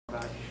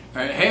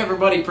Alright, hey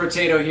everybody,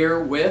 prot8to here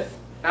with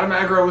Adam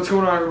Agro. What's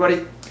going on,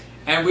 everybody?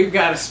 And we've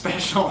got a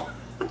special,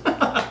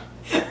 a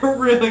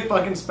really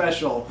fucking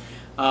special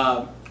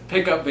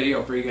pickup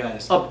video for you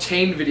guys.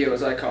 Obtained video,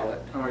 as I call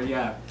it. Or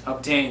yeah,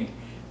 obtained.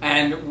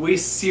 And we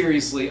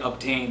seriously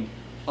obtained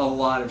a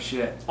lot of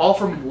shit. All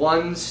from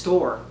one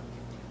store.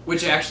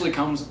 Which actually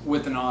comes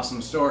with an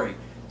awesome story.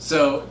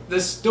 So,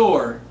 this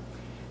store,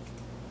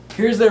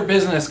 here's their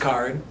business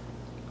card.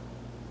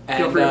 And,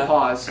 feel free to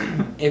pause.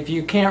 If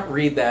you can't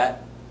read that,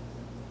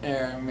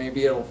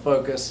 maybe it'll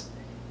focus.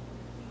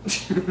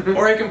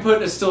 Or I can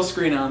put a still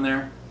screen on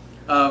there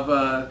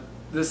of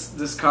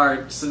this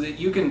card so that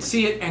you can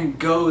see it and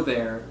go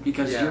there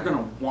because you're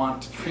gonna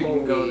want to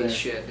freaking go there. Holy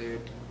shit,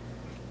 dude.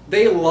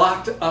 They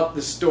locked up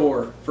the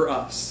store for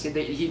us.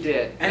 He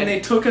did. And they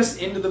took us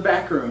into the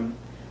back room.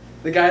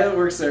 The guy that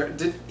works there,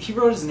 he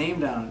wrote his name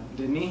down,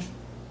 didn't he?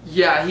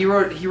 Yeah, he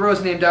wrote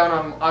his name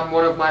down on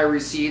one of my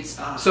receipts.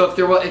 So if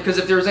there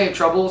was any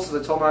trouble, so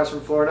they told me I was from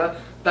Florida,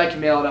 I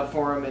can mail it up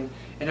for him and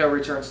he'll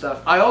return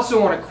stuff. I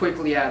also want to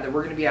quickly add that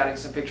we're going to be adding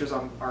some pictures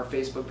on our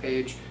Facebook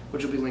page,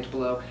 which will be linked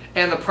below.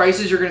 And the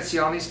prices you're going to see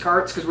on these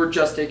carts, because we're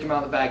just taking them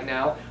out of the bag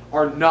now,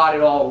 are not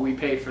at all what we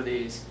paid for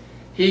these.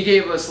 He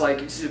gave us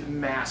like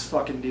mass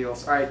fucking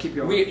deals. All right, keep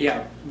going.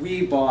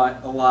 We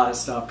bought a lot of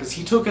stuff because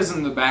he took us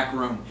in the back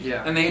room.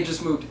 Yeah. And they had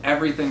just moved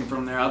everything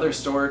from their other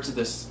store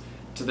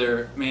to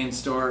their main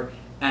store,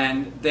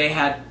 and they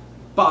had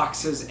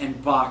boxes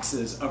and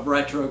boxes of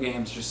retro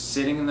games just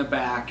sitting in the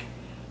back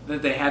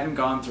that they hadn't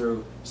gone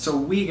through. So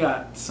we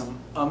got some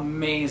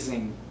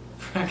amazing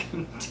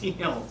fucking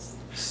deals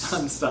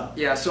on stuff.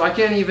 Yeah, so I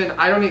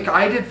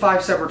did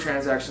 5 separate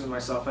transactions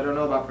myself. I don't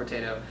know about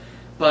prot8to,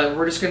 but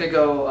we're just gonna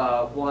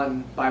go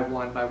one by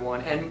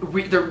one.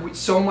 And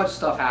so much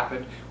stuff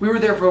happened. We were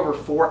there for over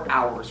 4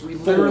 hours. We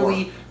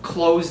literally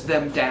closed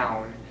them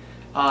down.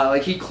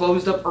 Like he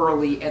closed up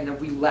early, and then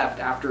we left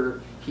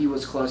after he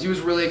was closed. He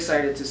was really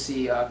excited to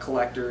see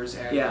collectors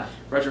and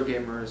retro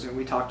gamers, and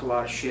we talked a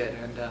lot of shit.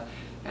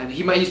 And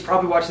he's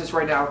probably watching this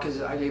right now because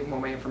I gave him all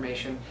my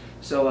information.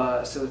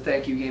 So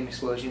thank you,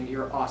 GAMEXPLOSION.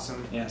 You're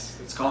awesome. Yes,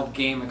 it's called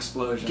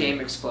GAMEXPLOSION.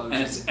 GAMEXPLOSION.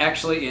 And it's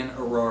actually in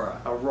Aurora,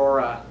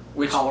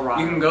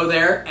 Colorado. You can go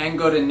there and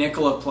go to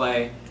Nicola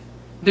Play.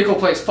 Nicola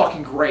Play is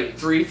fucking great.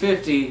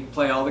 $3.50.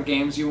 Play all the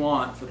games you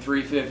want for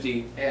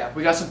 $3.50. Yeah,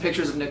 we got some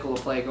pictures of Nicola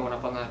Play going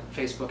up on that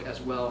Facebook as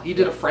well. He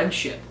did a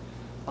friendship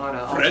on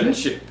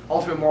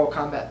Ultimate Mortal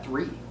Kombat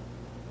 3.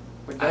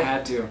 I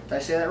had to. Did I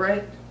say that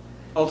right?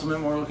 Ultimate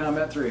Mortal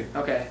Kombat 3.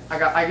 Okay,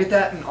 I get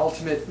that and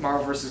Ultimate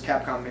Marvel vs.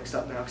 Capcom mixed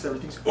up now because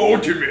everything's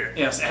ultimate.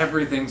 Yes,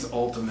 everything's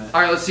ultimate.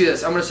 All right, let's do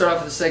this. I'm going to start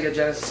off with the Sega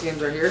Genesis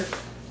games right here.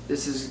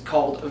 This is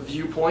called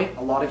Viewpoint.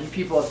 A lot of you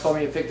people have told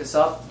me to pick this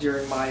up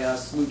during my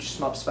Slooch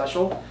Shmup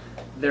special.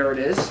 There it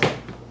is. I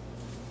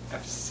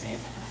have to say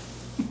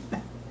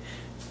that.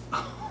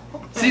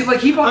 See,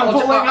 like he bought. I'm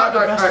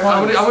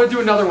gonna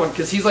do another one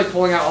because he's like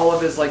pulling out all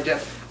of his like.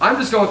 I'm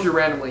just going through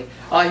randomly.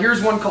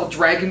 Here's one called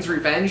Dragon's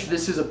Revenge.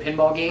 This is a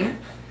pinball game.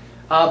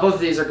 Both of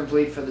these are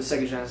complete for the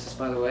Sega Genesis,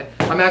 by the way.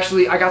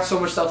 I got so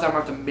much stuff that I'm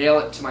gonna have to mail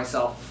it to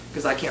myself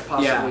because I can't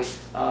possibly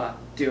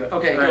do it.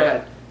 Okay, go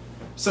ahead.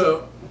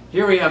 So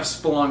here we have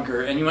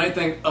Spelunker, and you might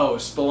think, oh,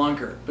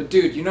 Spelunker, but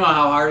dude, you know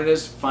how hard it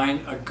is to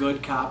find a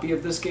good copy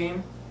of this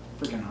game?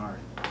 Freaking hard.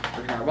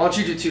 Why don't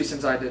you do 2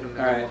 since I did them, and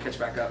then we'll catch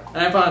back up. And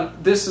I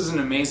found this is an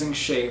amazing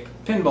shape.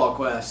 Pinball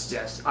Quest.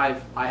 Yes, I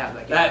have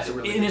that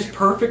game. It is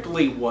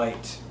perfectly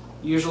white.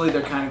 Usually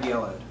they're kind of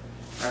yellowed.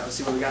 Alright, let's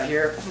see what we got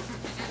here.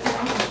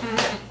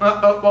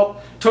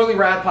 Well, Totally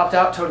Rad popped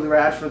out. Totally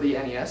Rad for the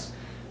NES.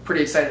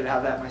 Pretty excited to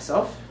have that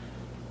myself.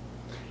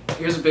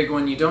 Here's a big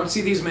one. You don't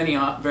see these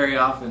very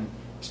often,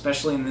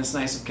 especially in this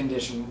nice of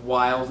condition.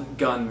 Wild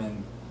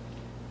Gunman.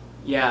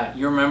 Yeah,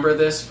 you remember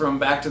this from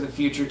Back to the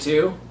Future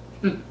 2?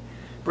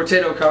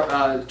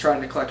 prot8to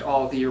trying to collect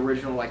all of the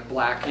original like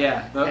black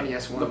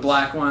NES ones. The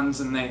black ones,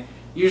 and they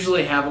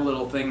usually have a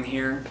little thing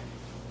here.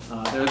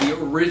 They're the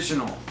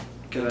original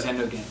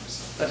Nintendo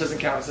games. That doesn't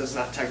count, so it's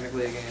not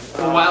technically a game.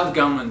 Wild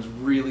Gunman's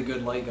really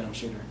good light gun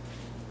shooter.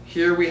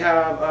 Here we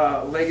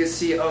have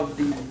Legacy of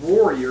the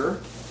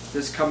Warrior.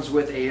 This comes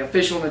with a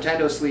official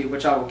Nintendo sleeve,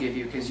 which I will give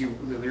you because you're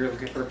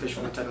looking for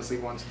official Nintendo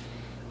sleeve ones.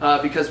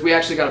 Because we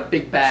actually got a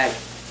big bag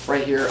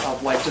right here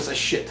of like just a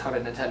shit ton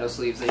of Nintendo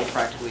sleeves that you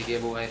practically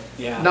gave away.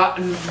 Yeah.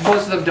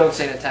 Most of them don't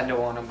say Nintendo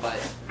on them, but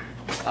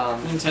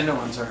Nintendo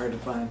ones are hard to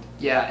find.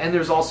 Yeah, and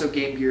there's also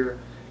Game Gear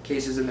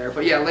cases in there.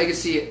 But yeah,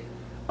 Legacy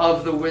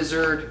of the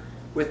Wizard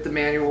with the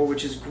manual,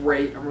 which is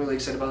great. I'm really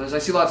excited about this. I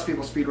see lots of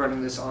people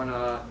speedrunning this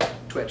on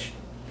Twitch.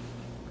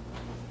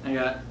 I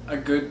got a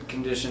good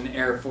condition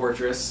Air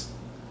Fortress.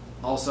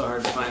 Also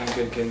hard to find in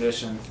good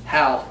condition.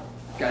 HAL.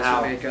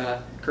 Guys who make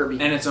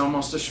Kirby. And it's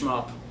almost a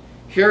shmup.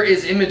 Here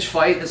is Image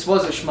Fight. This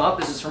was a shmup.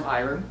 This is from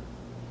Irene.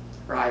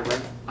 Or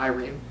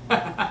Irene.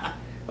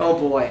 Oh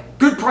boy.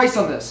 Good price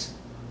on this.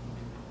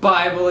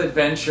 Bible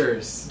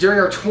Adventures. During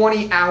our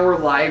 20-hour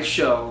live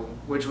show,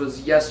 which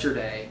was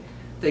yesterday,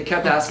 they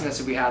kept asking us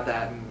if we had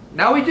that, and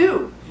now we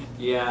do.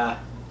 Yeah.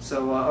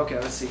 So, okay,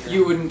 let's see here.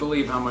 You wouldn't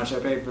believe how much I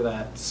paid for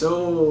that.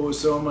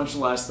 So much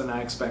less than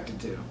I expected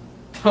to.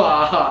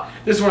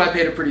 This one I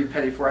paid a pretty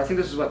penny for. I think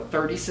this was, what,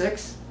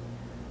 36?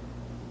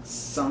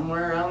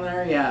 Somewhere around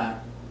there, yeah.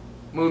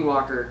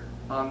 Moonwalker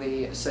on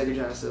the Sega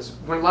Genesis.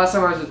 Last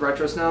time I was with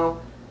Retro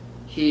Snow,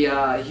 he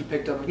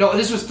picked up... No,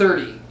 this was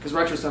 30, because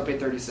Retro Snow paid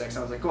 36.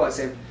 I was like, cool, I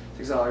saved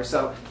 $6.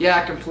 So,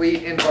 yeah,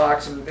 complete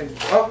inbox. And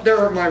oh, there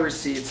are my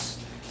receipts.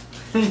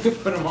 You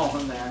could put them all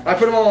in there. I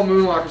put them all on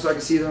Moonwalker so I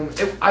could see them.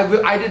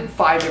 I did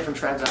 5 different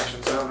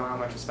transactions, so I don't know how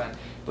much I spent.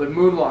 But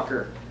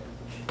Moonwalker.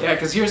 Yeah,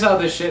 because here's how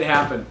this shit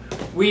happened.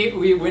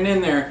 We went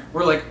in there,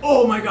 we're like,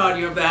 oh my god,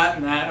 you have that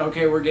and that.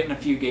 Okay, we're getting a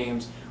few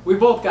games. We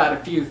both got a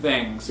few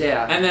things.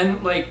 Yeah. And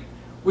then, like,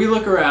 we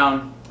look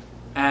around,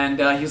 and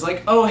he's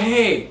like, oh,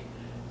 hey,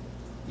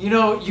 you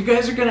know, you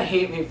guys are going to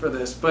hate me for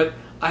this, but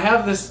I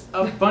have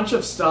a bunch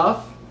of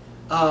stuff.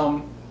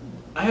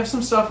 I have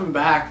some stuff in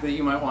back that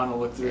you might want to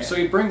look through. Yeah. So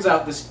he brings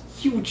out this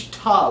huge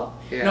tub.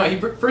 Yeah.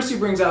 No, first he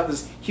brings out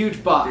this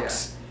huge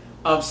box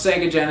of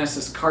Sega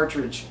Genesis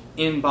cartridge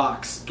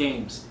in-box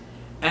games.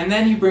 And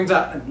then he brings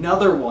out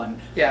another one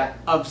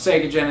of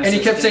Sega Genesis. And he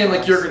kept saying,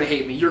 like, you're going to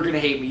hate me, you're going to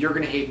hate me, you're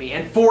going to hate me.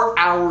 And 4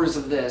 hours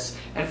of this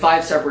and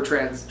 5 separate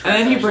transactions. And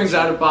then he brings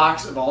out a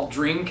box of all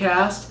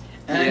Dreamcast.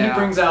 And then he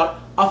brings out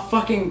a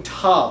fucking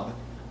tub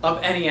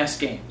of NES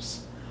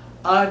games.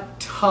 A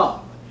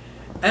tub.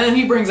 And then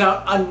he brings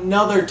out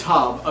another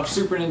tub of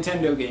Super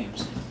Nintendo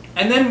games.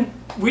 And then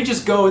we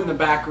just go in the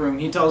back room.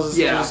 He tells us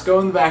to just go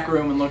in the back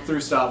room and look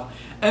through stuff.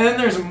 And then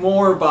there's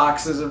more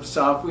boxes of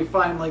stuff. We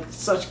find, like,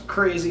 such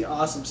crazy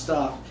awesome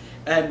stuff.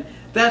 And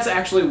that's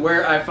actually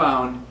where I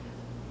found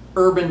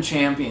Urban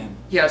Champion.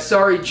 Yeah,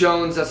 sorry,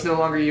 Jones, that's no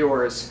longer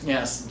yours.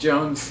 Yes,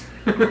 Jones.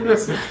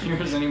 It's not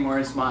yours anymore,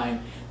 it's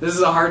mine. This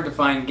is a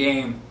hard-to-find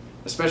game,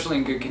 especially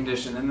in good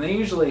condition. And they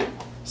usually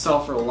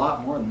sell for a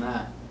lot more than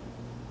that.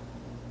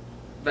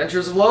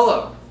 Adventures of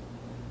Lolo.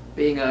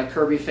 Being a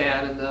Kirby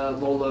fan and the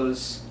Lolo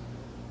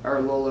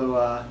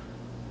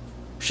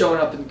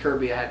showing up in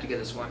Kirby, I had to get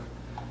this one.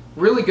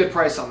 Really good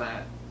price on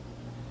that.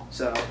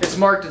 So it's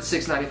marked at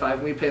 $6.95,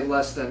 and we paid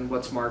less than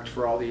what's marked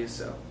for all these.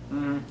 So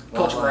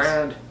Culture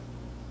Brand.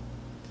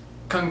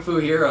 Kung Fu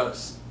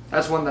Heroes.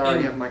 That's one that I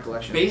already have in my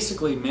collection.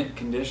 Basically mint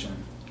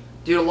condition.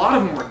 Dude, a lot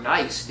of them were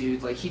nice,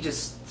 dude. Like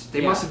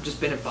they must have just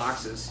been in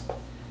boxes.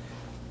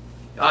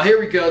 Here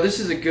we go. This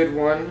is a good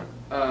one.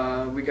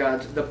 We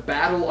got the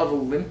Battle of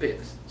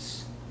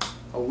Olympus.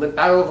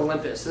 Battle of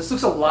Olympus. This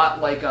looks a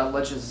lot like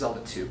Legend of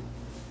Zelda 2.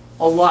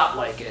 A lot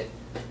like it.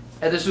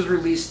 And this was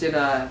released in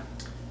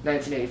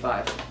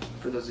 1985,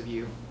 for those of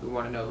you who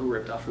want to know who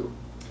ripped off who.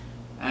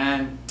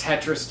 And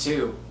Tetris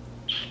 2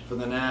 for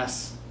the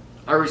NES.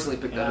 I recently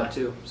picked that up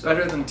too. So.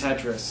 Better than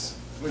Tetris,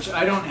 which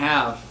I don't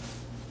have,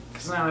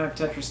 because now I have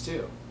Tetris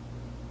 2.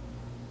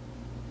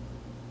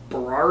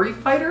 Barai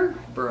Fighter?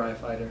 Barai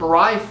Fighter.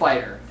 Barai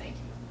Fighter. Thank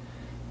you.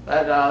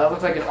 That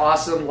looked like an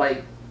awesome,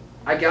 like,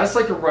 I guess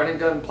like a run and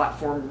gun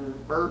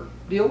platformer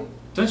deal.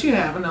 Don't you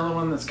have another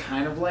one that's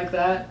kind of like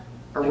that?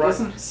 Or like,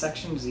 isn't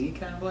Section Z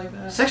kind of like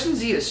that? Section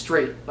Z is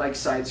straight, like,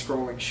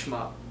 side-scrolling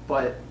shmup,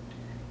 but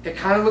it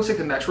kind of looks like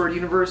the Metroid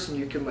universe, and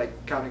you can,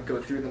 like, kind of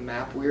go through the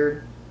map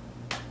weird.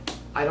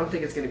 I don't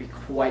think it's going to be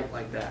quite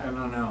like that. I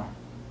don't know.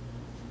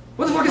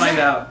 What the fuck is that? Find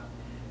out.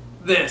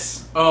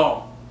 This.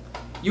 Oh.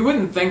 You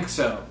wouldn't think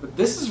so, but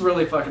this is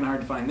really fucking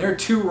hard to find. There are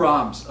 2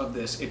 ROMs of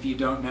this, if you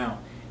don't know.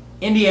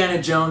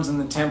 Indiana Jones and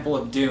the Temple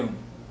of Doom.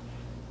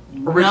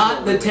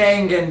 Not the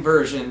Tengen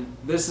version.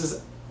 This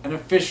is an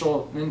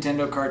official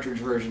Nintendo cartridge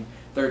version.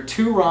 There are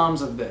 2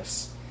 ROMs of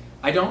this.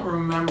 I don't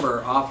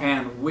remember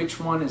offhand which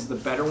one is the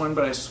better one,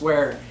 but I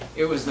swear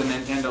it was the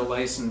Nintendo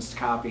licensed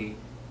copy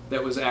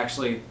that was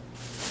actually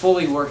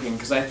fully working,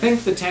 because I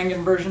think the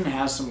Tengen version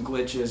has some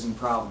glitches and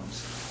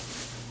problems.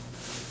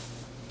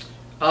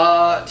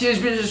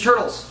 Teenage Mutant Ninja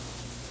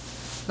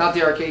Turtles. Not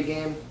the arcade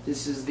game.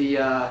 This is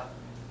the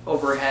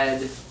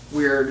overhead,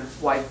 weird,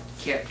 why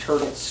can't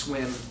turtles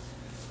swim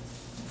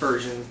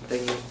version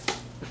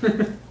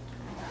thingy.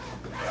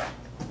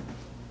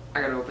 I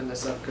gotta open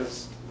this up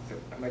because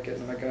I might get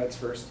into my guides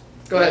first.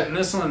 Go ahead. And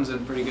this one's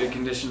in pretty good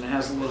condition. It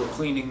has a little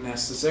cleaning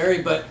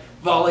necessary, but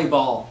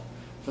Volleyball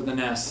for the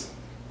NES.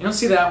 You don't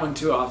see that one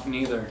too often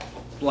either.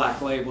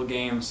 Black Label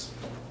games.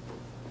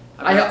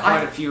 I've got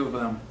quite a few of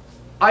them.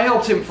 I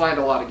helped him find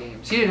a lot of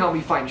games. He didn't help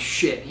me find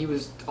shit. He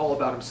was all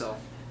about himself.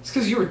 It's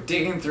because you were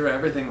digging through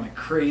everything like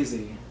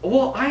crazy.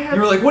 Well, I had...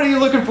 You were like, what are you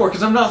looking for?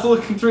 Because I'm not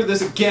looking through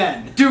this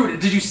again. Dude,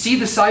 did you see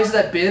the size of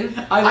that bin?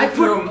 I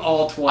put them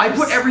all twice. I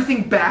put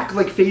everything back,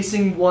 like,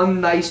 facing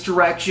one nice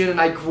direction, and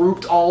I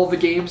grouped all the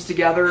games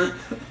together.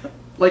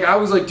 Like, I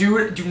was like,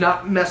 dude, do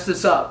not mess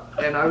this up.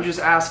 And I was just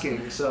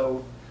asking,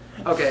 so...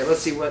 Okay, let's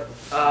see what...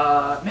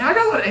 man, I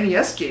got a lot of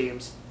NES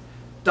games.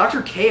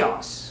 Dr.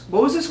 Chaos.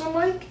 What was this one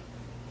like?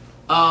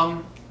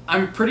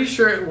 I'm pretty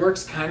sure it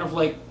works kind of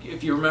like,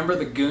 if you remember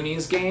the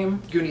Goonies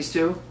game. Goonies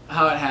 2?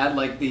 How it had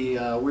like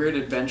the weird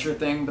adventure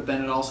thing, but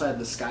then it also had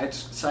the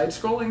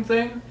side-scrolling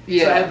thing.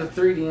 Yeah. So it had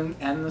the 3D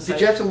and the side.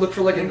 Did you have to look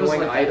for like annoying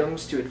like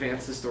items to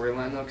advance the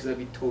storyline though? Because that'd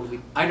be totally...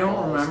 I don't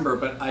balls. remember,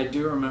 but I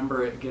do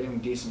remember it getting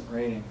decent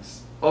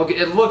ratings. Okay,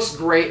 it looks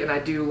great, and I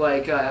do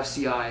like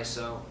FCI,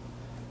 so...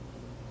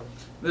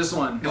 This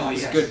one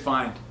is yes. a good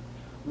find.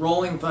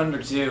 Rolling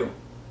Thunder 2.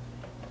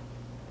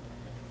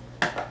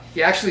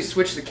 He actually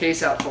switched the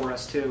case out for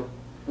us, too.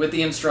 With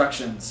the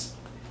instructions.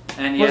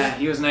 And yeah,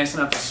 he was nice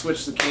enough to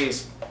switch the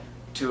case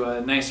to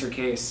a nicer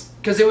case.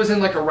 Because it was in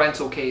like a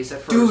rental case at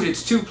first. Dude,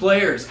 it's 2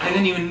 players. I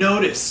didn't even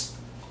notice.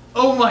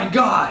 Oh my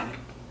god.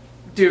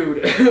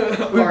 Dude.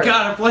 We've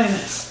got to play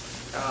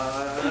this.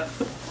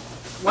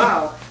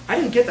 Wow. I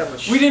didn't get that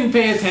much. We didn't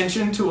pay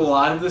attention to a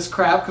lot of this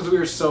crap because we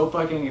were so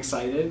fucking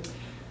excited.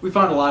 We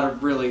found a lot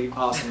of really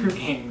awesome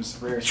games.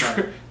 Very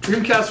sorry.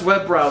 Dreamcast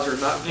web browser,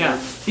 not yeah.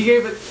 He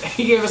gave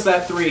us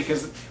that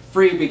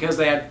free because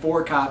they had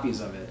 4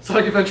 copies of it.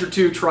 Sonic Adventure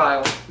 2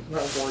 trial.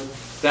 Not important.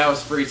 That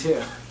was free too.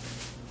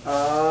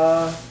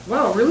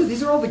 Wow, really?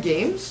 These are all the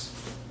games?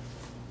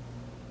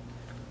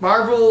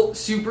 Marvel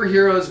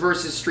Superheroes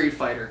versus Street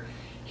Fighter.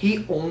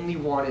 He only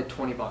wanted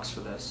 $20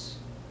 for this.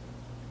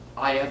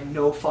 I have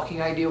no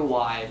fucking idea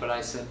why, but I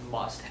said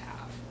must have.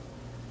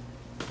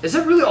 Is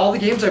that really all the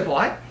games I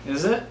bought?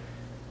 Is it?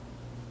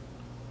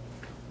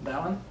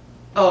 That one?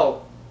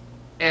 Oh,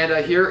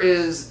 and here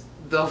is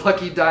the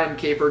Lucky Dime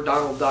Caper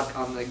Donald Duck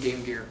on the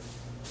Game Gear.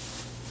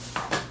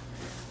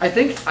 I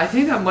think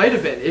that might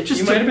have been. It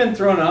just might have been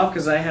thrown off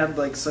because I had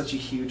like such a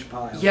huge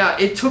pile. Yeah,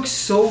 it took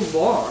so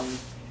long.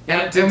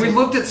 And we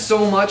looked at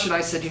so much, and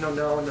I said,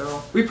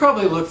 no. We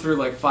probably looked through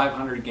like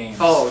 500 games.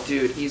 Oh,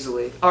 dude,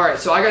 easily. All right,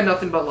 so I got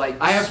nothing but like.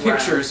 I have swag.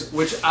 pictures,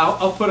 which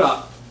I'll put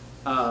up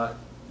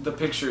the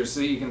pictures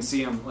so you can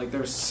see them. Like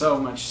there's so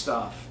much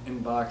stuff in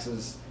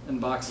boxes and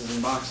boxes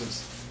and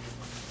boxes.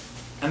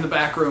 And the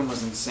back room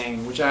was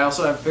insane, which I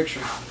also have a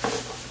picture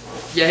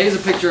of. Yeah, here's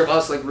a picture of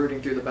us like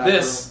rooting through the back room.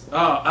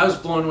 I was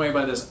blown away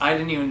by this. I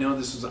didn't even know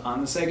this was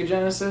on the Sega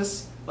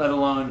Genesis, let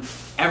alone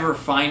ever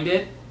find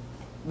it.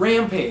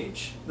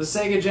 Rampage, the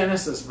Sega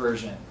Genesis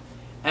version.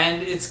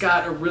 And it's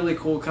got a really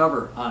cool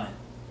cover on it.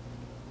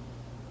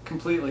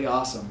 Completely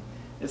awesome.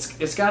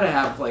 It's got to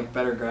have like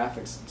better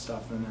graphics and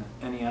stuff than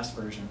the NES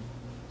version.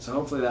 So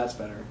hopefully that's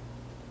better.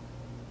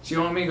 So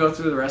you want me to go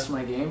through the rest of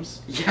my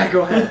games? Yeah,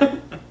 go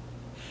ahead.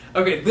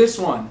 Okay, this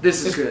one.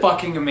 This is good.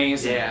 Fucking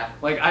amazing. Yeah.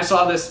 Like I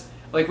saw this,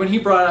 like when he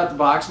brought out the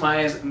box, my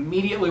eyes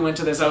immediately went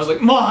to this. I was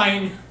like,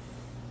 mine!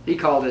 He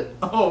called it.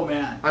 Oh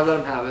man. I let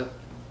him have it.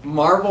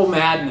 Marble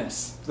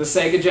Madness, the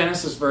Sega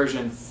Genesis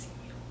version.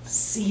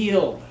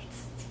 Sealed.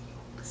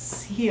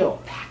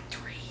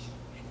 Factory.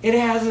 It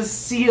has a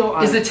seal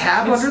on it. Is the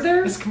tab under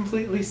there? It's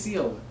completely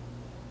sealed.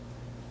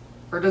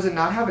 Or does it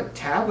not have a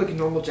tab like a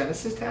normal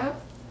Genesis tab?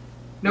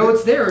 No,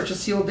 it's there. It's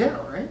just sealed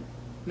down, right?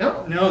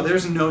 No. No,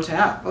 there's no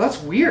tab. Well,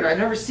 that's weird. I've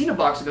never seen a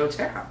box with no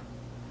tab.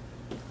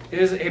 It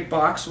is a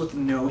box with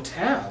no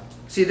tab.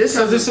 See, this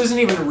isn't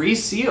even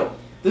resealed.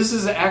 This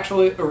is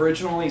actually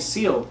originally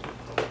sealed.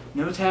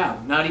 No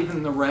tab. Not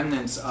even the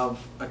remnants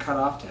of a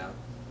cut-off tab.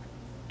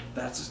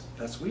 That's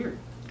weird.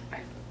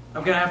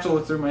 I'm gonna have to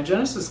look through my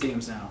Genesis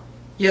games now.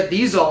 Yeah,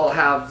 these all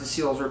have the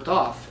seals ripped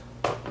off.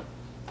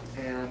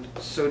 And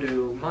so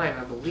do mine,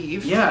 I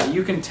believe. Yeah,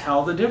 you can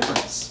tell the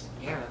difference.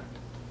 Yeah.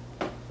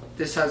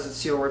 This has its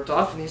seal ripped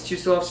off, and these two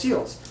still have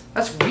seals.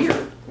 That's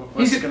weird.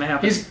 What's gonna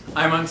happen?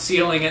 I'm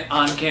unsealing it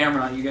on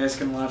camera. You guys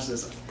can watch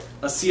this.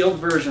 A sealed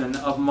version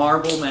of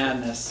Marble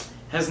Madness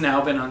has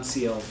now been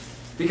unsealed.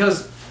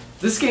 Because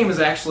this game is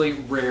actually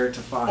rare to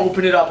find.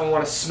 Open it up and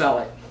want to smell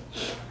it.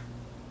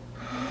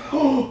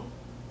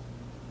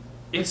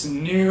 It's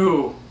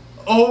new.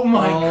 Oh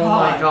my god.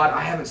 Oh my god,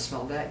 I haven't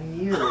smelled that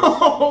in years.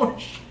 Oh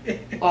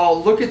shit. Oh,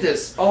 look at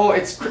this. Oh,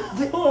 it's...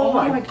 Oh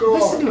my god.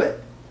 Listen to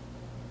it.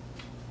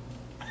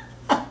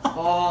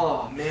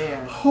 Oh,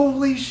 man.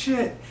 Holy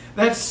shit.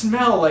 That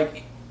smell,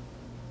 like...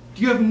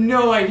 You have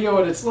no idea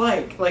what it's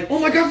like. Like, oh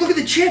my god, look at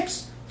the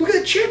chips. Look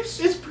at the chips.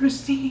 It's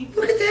pristine.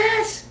 Look at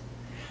that.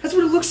 That's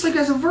what it looks like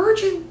as a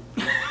virgin.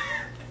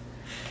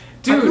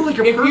 Dude, like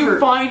if you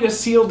find a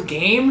sealed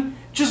game,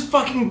 just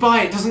fucking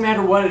buy it. Doesn't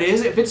matter what it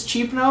is. If it's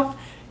cheap enough,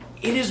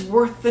 it is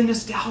worth the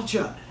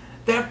nostalgia.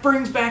 That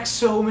brings back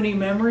so many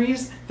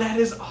memories. That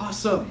is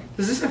awesome.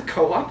 Does this have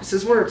co-op? This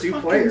is where 2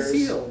 players.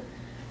 Sealed.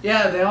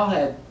 Yeah, they all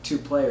had 2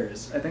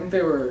 players. I think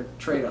they were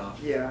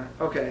trade-off. Yeah,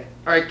 okay.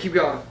 Alright, keep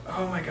going.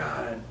 Oh my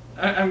god.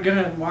 I'm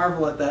gonna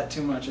marvel at that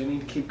too much. I need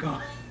to keep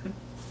going.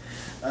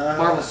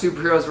 Marvel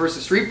Superheroes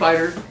versus Street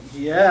Fighter.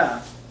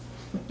 Yeah.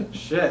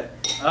 Shit.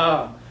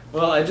 Oh.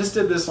 Well, I just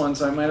did this one,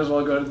 so I might as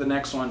well go to the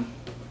next one.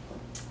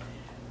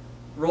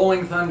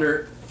 Rolling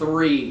Thunder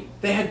 3.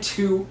 They had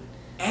 2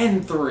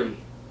 and 3.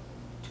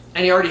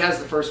 And he already has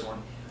the first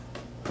one.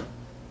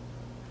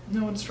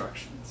 No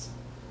instructions.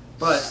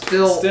 But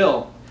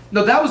still.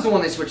 No, that was the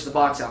one they switched the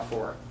box out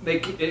for.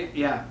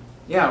 Yeah,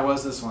 it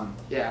was this one.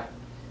 Yeah.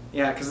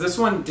 Yeah, because this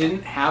one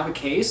didn't have a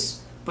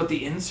case, but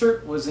the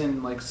insert was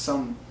in like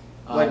some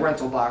like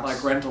rental box.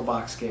 Like rental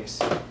box case.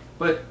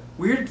 But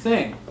weird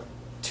thing,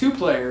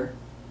 2-player,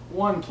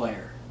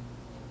 1-player.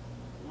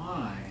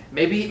 Why?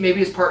 Maybe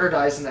his partner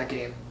dies in that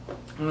game.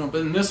 I don't know,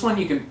 but in this one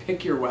you can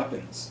pick your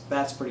weapons.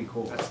 That's pretty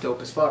cool. That's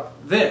dope as fuck.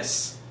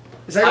 This.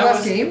 Is that your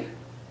last game?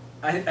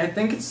 I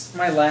think it's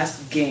my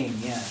last game,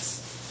 yes.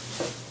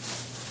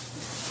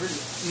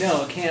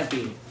 No, it can't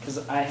be, because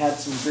I had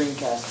some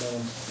Dreamcast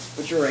games,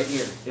 which are right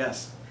here.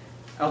 Yes.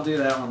 I'll do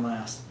that one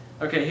last.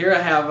 Okay, here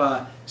I have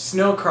a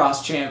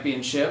Snowcross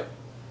Championship,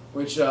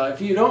 which,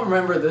 if you don't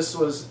remember, this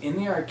was in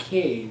the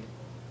arcade,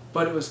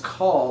 but it was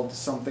called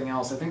something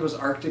else. I think it was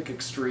Arctic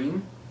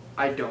Extreme.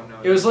 I don't know.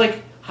 It was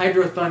like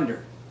Hydro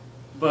Thunder,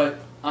 but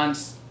on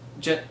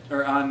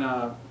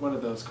what are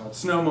those called?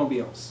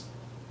 Snowmobiles.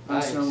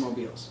 Nice. On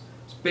snowmobiles.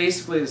 It's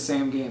basically the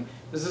same game.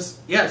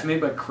 Yeah, it's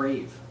made by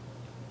Crave.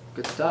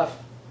 Good stuff.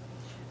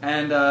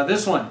 And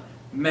this one,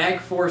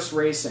 Magforce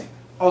Racing.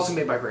 Also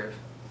made by Brave.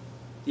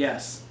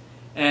 Yes.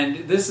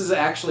 And this is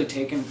actually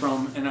taken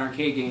from an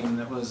arcade game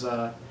that was,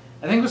 I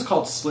think it was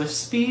called Sliff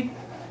Speed.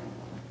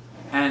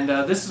 And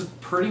this is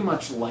pretty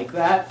much like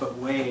that, but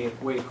way,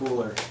 way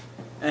cooler.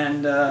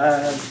 And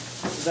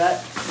is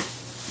that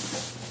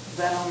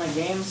all my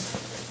games?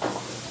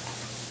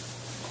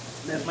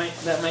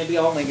 That might be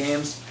all my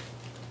games.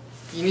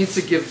 You need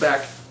to give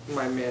back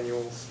my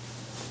manuals.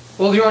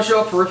 Well, do you want to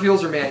show up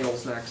peripherals or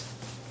manuals next?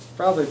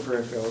 Probably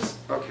peripherals.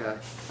 Okay.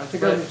 I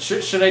think But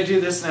should I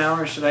do this now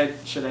or should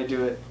I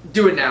do it?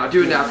 Do it now.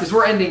 Do it now, because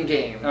we're ending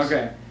games.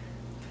 Okay.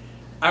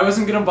 I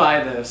wasn't gonna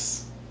buy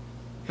this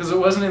because it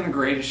wasn't in the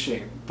greatest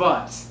shape,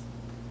 but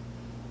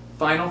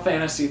Final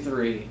Fantasy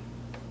III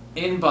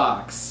in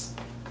box.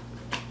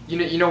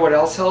 You know what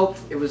else helped?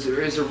 It was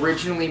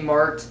originally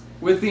marked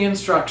with the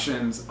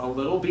instructions, a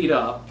little beat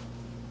up,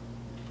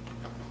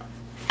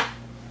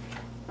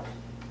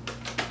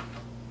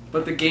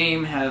 but the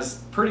game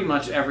has pretty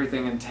much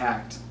everything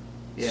intact.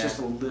 It's just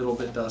a little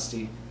bit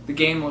dusty. The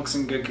game looks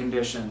in good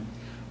condition,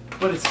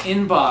 but it's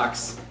in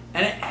box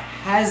and it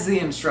has the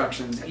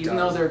instructions, even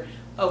though they're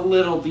a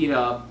little beat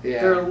up.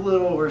 Yeah. They're a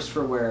little worse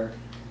for wear,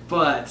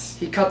 but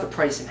he cut the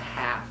price in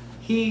half.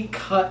 He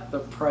cut the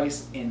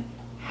price in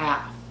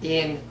half.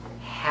 In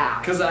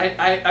half. Because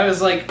I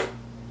was like,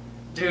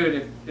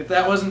 dude, if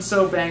that wasn't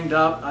so banged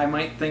up, I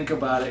might think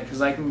about it,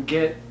 because I can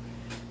get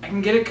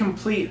it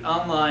complete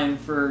online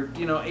for,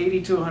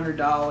 $80 to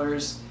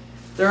 $100.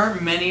 There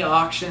aren't many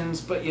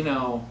auctions, but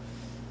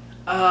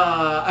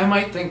I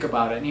might think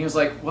about it. And he was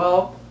like,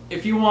 well,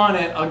 if you want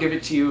it, I'll give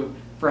it to you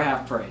for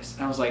half price.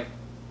 And I was like,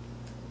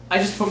 I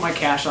just put my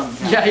cash on the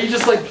counter. Yeah, he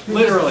just like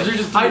literally.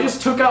 I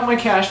just took out my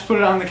cash, put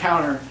it on the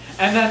counter,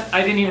 and then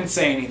I didn't even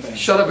say anything.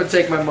 Shut up and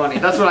take my money.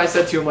 That's what I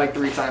said to him like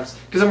 3 times,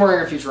 because I'm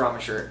wearing a Futurama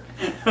shirt.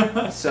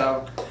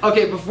 So,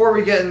 okay, before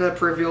we get into the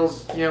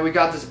peripherals, we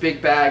got this big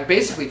bag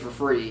basically for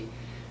free.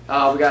 We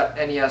got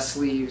NES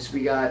sleeves,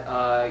 we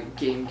got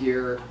Game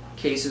Gear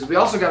cases. We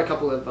also got a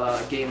couple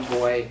of Game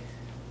Boy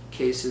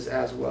cases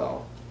as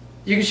well.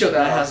 You can show that.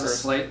 That has a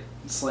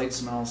slight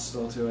smell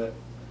still to it.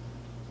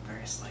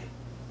 Very slight.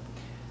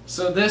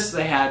 So this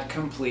they had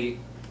complete.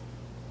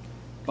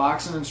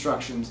 Box and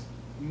instructions.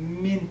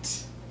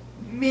 Mint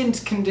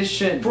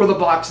condition. For the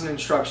box and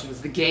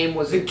instructions. The game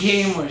was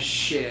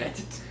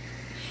shit.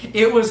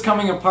 It was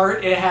coming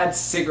apart. It had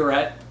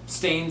cigarette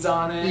stains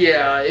on it.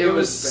 Yeah, it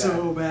was bad.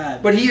 So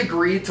bad. But he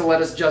agreed to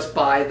let us just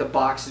buy the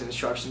box and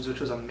instructions,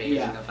 which was amazing.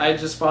 Yeah, I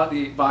just bought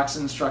the box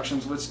and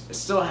instructions, which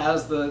still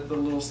has the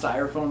little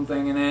styrofoam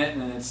thing in it,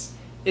 and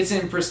it's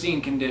in pristine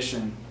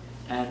condition.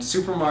 And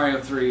Super Mario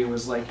 3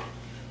 was like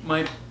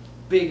my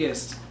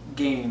biggest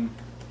game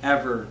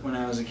ever when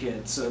I was a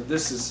kid. So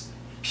this is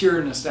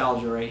pure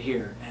nostalgia right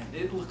here, and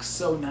it looks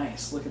so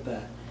nice. Look at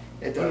that.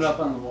 Put it up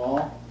on the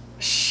wall.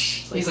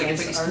 Shh. He's like,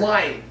 it's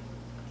flying.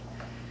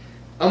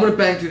 I'm gonna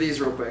bang through these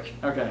real quick.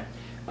 Okay.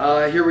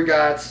 Here we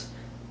got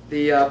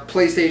the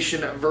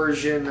PlayStation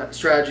version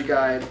strategy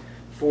guide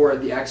for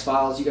the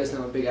X-Files. You guys know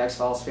I'm a big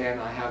X-Files fan.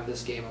 I have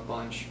this game a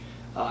bunch.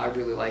 I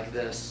really like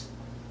this.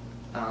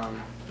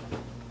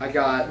 I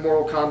got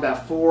Mortal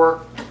Kombat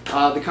 4.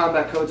 The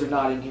combat codes are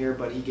not in here,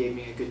 but he gave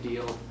me a good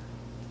deal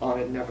on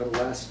it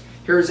nevertheless.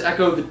 Here's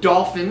Echo the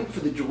Dolphin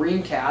for the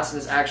Dreamcast,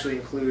 and this actually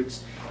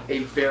includes a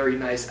very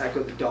nice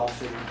Echo the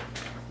Dolphin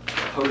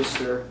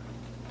poster.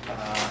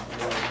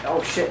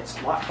 Oh shit, it's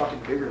a lot fucking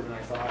bigger than I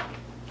thought.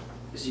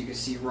 As you can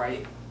see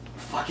right.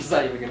 Fuck, he's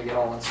not even gonna get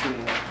all on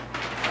screen.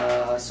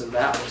 So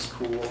that was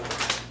cool.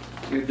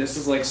 Dude, this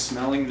is like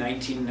smelling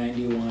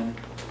 1991.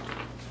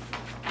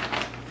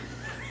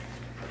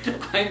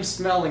 I'm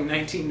smelling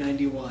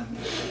 1991.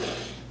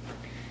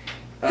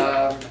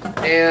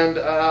 And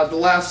the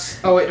last...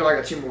 Oh wait, no, I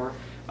got 2 more.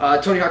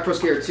 Tony Hawk Pro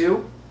Skater 2,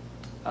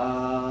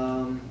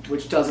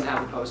 which doesn't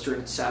have a poster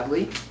in it,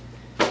 sadly.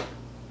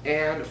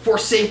 And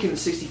Forsaken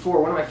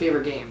 64, one of my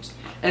favorite games.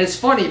 And it's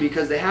funny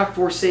because they have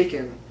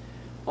Forsaken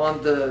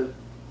on the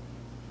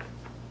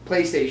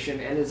PlayStation,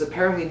 and it's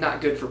apparently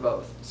not good for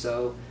both.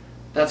 So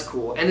that's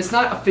cool. And it's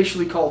not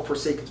officially called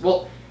Forsaken.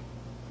 Well,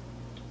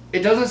 It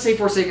doesn't say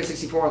Forsaken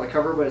 64 on the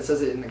cover, but it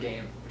says it in the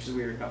game, which is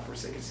weird about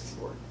Forsaken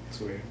 64. It's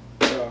weird.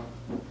 So,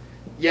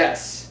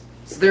 yes.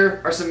 So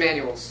there are some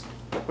manuals.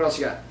 What else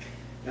you got?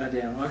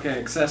 Goddamn. Okay,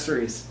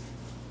 accessories.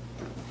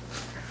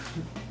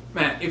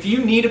 Man, if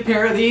you need a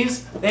pair of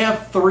these, they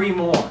have 3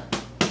 more.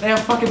 They have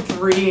fucking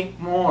 3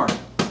 more.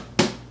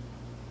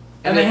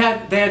 And they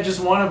had just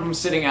one of them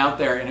sitting out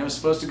there, and it was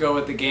supposed to go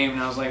with the game,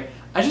 and I was like,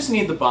 I just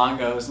need the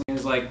bongos. And he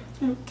was like,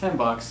 $10.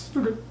 I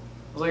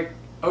was like,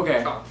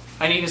 okay.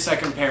 I need a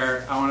second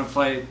pair. I want to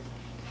play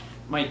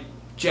my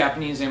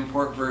Japanese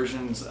import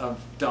versions of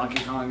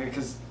Donkey Kong,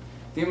 because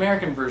the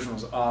American version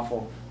was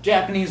awful.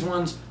 Japanese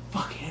one's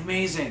fucking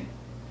amazing.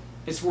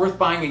 It's worth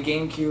buying a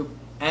GameCube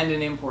and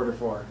an importer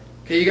for.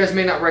 Okay, you guys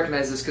may not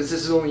recognize this because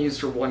this is only used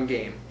for one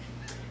game.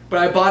 But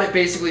I bought it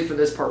basically for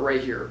this part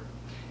right here.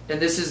 And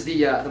this is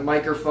the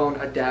microphone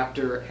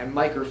adapter and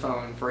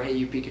microphone for Hey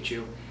You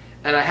Pikachu.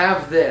 And I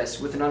have this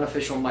with an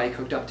unofficial mic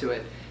hooked up to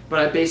it. But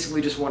I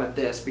basically just wanted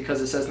this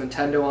because it says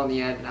Nintendo on the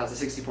end and has a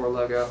 64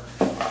 logo.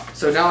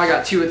 So now I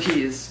got 2 of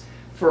these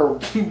for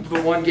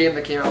the one game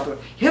that came out.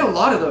 He had a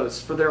lot of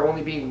those for there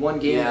only being one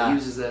game that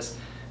uses this.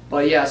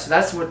 But yeah, so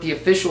that's what the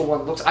official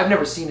one looks. I've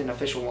never seen an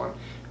official one.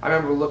 I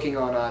remember looking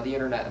on the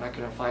internet and I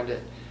couldn't find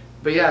it.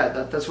 But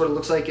yeah, that's what it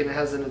looks like, and it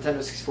has the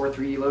Nintendo 64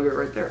 3D logo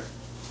right there.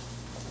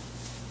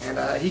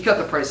 And he cut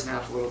the price in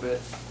half a little bit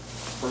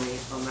for me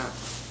on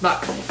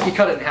that. He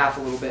cut it in half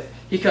a little bit.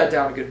 He cut it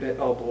down a good bit.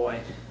 Oh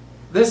boy.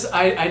 This,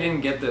 I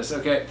didn't get this,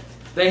 okay.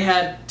 They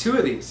had 2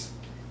 of these.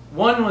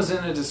 One was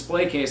in a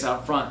display case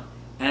out front,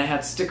 and it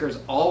had stickers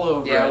all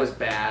over it. Yeah, it was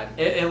bad.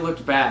 It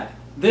looked bad.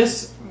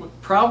 This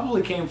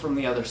probably came from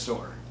the other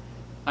store,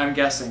 I'm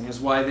guessing, is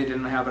why they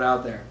didn't have it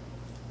out there.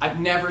 I've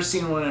never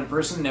seen one in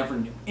person, never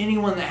knew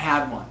anyone that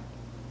had one.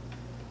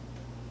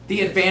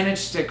 The Advantage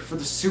stick for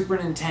the Super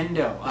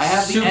Nintendo. I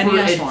have the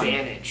NES one.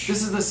 This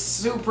is the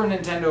Super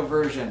Nintendo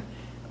version.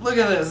 Look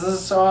at this. This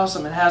is so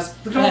awesome. It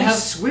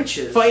has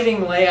switches.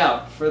 Fighting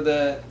layout for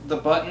the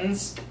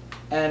buttons,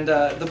 and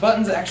the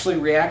buttons actually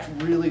react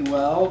really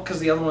well because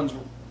the other ones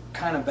were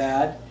kind of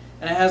bad.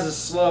 And it has a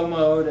slow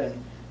mode,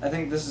 and I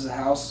think this is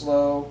how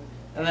slow.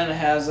 And then it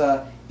has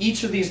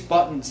each of these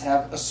buttons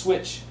have a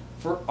switch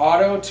for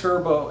auto,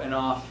 turbo, and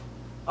off.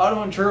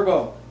 Auto and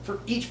turbo for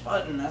each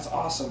button. That's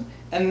awesome.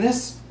 And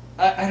this,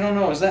 I don't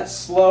know, is that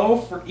slow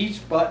for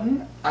each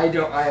button? I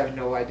have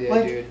no idea,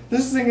 like, dude.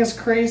 This thing is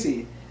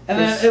crazy. And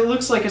then it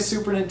looks like a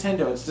Super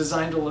Nintendo. It's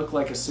designed to look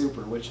like a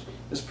Super, which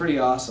is pretty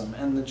awesome.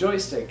 And the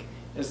joystick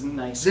is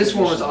nice. This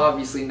one was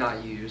obviously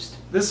not used.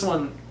 This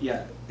one,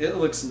 yeah, it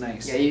looks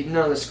nice. Yeah,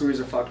 none of the screws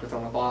are fucked with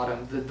on the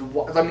bottom.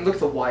 I mean, look at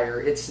the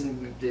wire. It's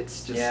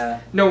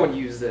just, no one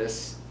used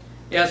this.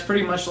 Yeah, it's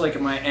pretty much like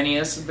my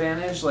NES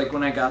Advantage. Like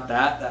when I got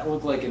that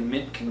looked like in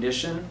mint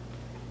condition.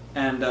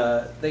 And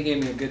they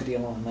gave me a good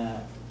deal on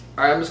that.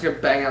 Alright, I'm just going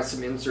to bang out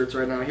some inserts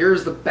right now.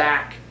 Here's the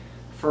back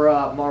for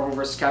Marvel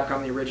vs.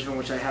 Capcom, the original,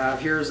 which I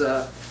have. Here's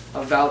a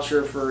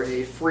voucher for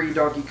a free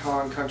Donkey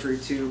Kong Country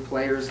 2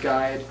 player's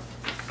guide.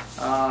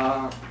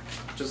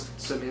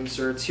 Just some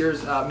inserts.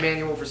 Here's a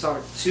manual for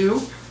Sonic 2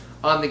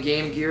 on the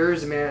Game Gear.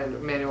 Here's a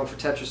manual for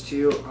Tetris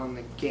 2 on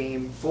the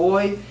Game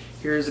Boy.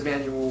 Here's a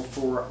manual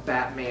for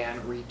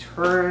Batman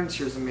Returns.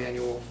 Here's a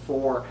manual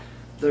for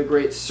The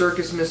Great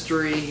Circus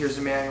Mystery. Here's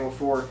a manual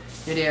for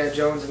Indiana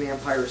Jones and the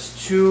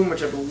Empire's Tomb,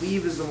 which I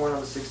believe is the one on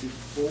the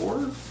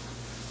 64.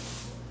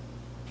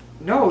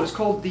 No, it was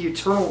called The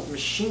Eternal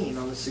Machine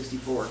on the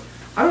 64.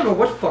 I don't know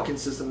what fucking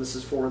system this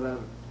is for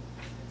them.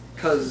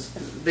 Because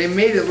they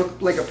made it look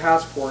like a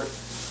passport.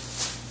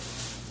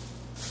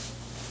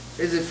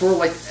 Is it for,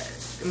 like,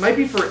 it might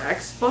be for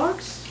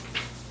Xbox?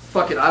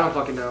 Fuck it, I don't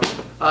fucking know.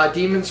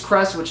 Demon's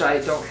Crest, which I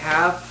don't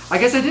have. I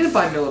guess I didn't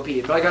buy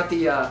Millipede, but I got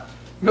the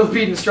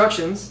Millipede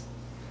instructions.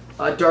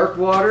 Dark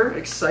Water,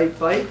 Excite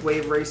Bike,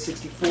 Wave Race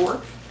 64,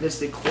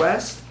 Mystic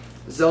Quest,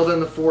 Zelda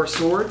and the Four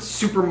Swords,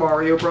 Super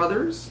Mario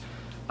Brothers,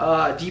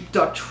 Deep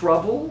Duck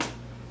Trouble,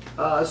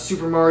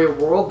 Super Mario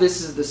World.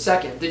 This is the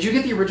second. Did you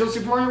get the original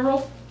Super Mario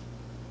World?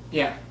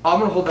 Yeah. I'm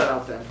going to hold that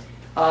out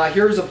then.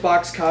 Here's a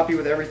box copy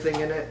with everything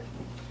in it,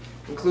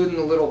 including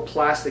the little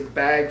plastic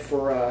bag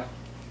for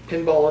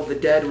Pinball of the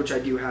Dead, which I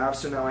do have,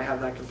 so now I have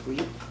that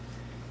complete.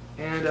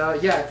 And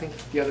yeah, I think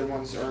the other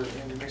ones are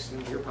mixed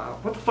into your pile.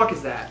 What the fuck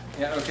is that?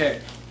 Yeah, okay.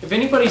 If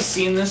anybody's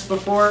seen this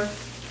before,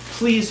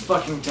 please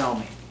fucking tell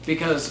me.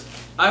 Because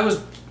I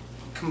was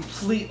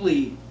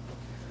completely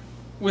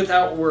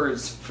without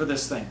words for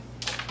this thing.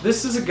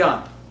 This is a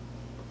gun,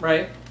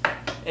 right?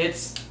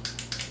 It's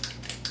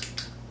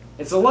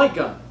a light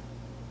gun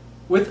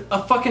with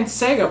a fucking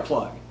Sega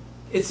plug.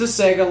 It's a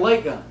Sega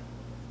light gun.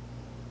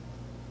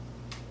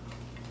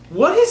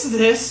 What is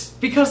this?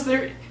 Because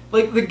they're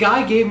like, the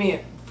guy gave me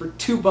it for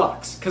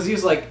 $2 because he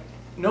was like,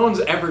 no one's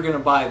ever gonna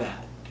buy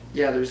that.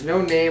 Yeah, there's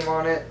no name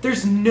on it.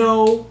 There's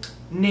no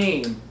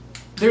name.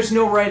 There's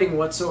no writing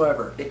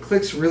whatsoever. It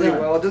clicks really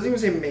well. It doesn't even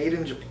say made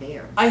in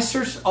Japan. I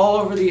searched all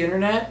over the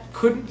internet,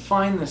 couldn't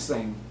find this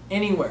thing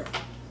anywhere.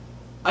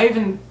 I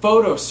even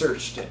photo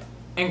searched it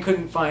and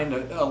couldn't find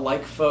a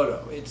like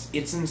photo.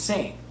 It's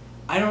insane.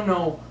 I don't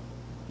know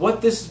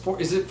what this is for.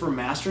 Is it for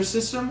Master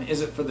System?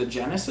 Is it for the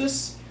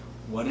Genesis?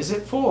 What is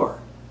it for?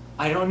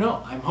 I don't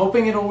know. I'm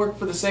hoping it'll work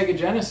for the Sega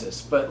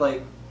Genesis, but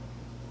like,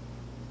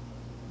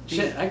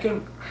 shit, I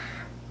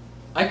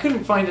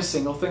couldn't find a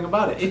single thing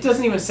about it. It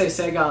doesn't even say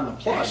Sega on the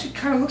plug. It actually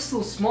kind of looks a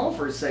little small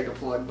for a Sega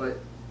plug, but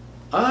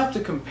I'll have to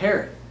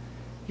compare it.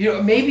 you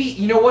know, maybe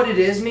you know what it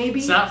is. Maybe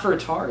It's not for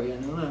Atari.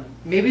 I don't know.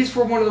 maybe it's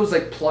for one of those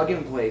like plug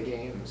and play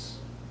games.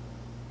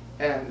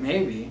 And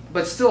Maybe.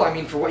 but still, I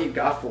mean, for what you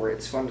got for it,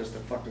 it's fun just to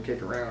fucking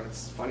kick around.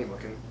 It's funny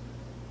looking.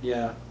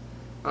 Yeah.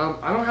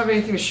 I don't have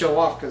anything to show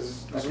off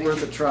because It's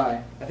worth a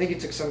try. I think you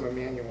took some of the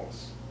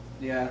manuals.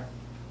 Yeah.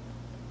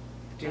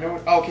 Do you know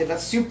what? Oh, okay, that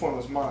soup one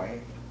was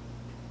mine.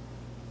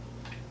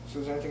 So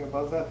is there anything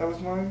above that that was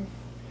mine?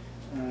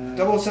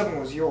 007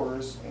 was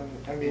yours, and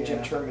NBA Jam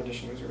Yeah. Tournament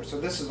Edition was yours. So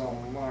this is all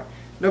mine.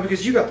 No,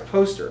 because you got the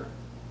poster.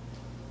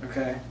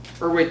 Okay.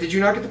 Or wait, did you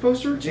not get the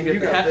poster? Did you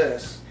get got that?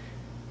 this.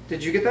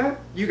 Did you get that?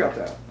 You got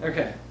that.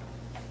 Okay.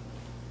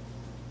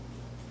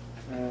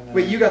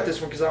 Wait, you got this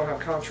one because I don't have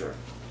Contra.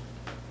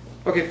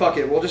 Okay, fuck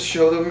it. We'll just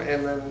show them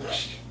and then.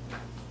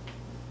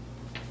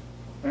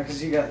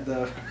 Because you got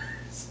the.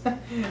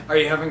 Are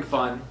you having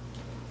fun?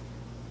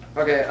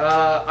 Okay,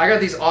 I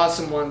got these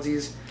awesome ones.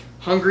 These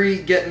Hungry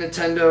Get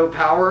Nintendo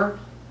Power.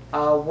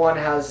 One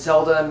has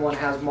Zelda and one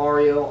has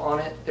Mario on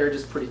it. They're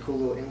just pretty cool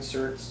little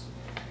inserts.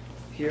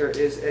 Here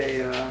is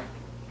a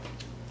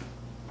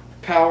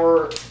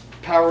power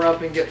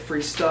up and get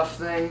free stuff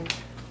thing.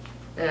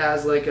 It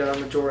has like a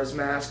Majora's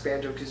Mask,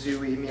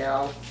 Banjo-Kazooie,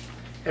 Meow,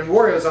 and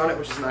Wario's on it,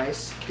 which is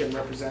nice, getting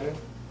represented.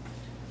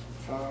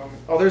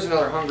 Oh, there's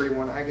another Hungry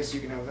one. I guess you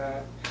can have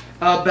that.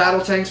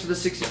 Battle Tanks for the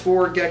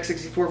 64, Gex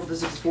 64 for the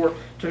 64,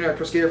 Tony Hawk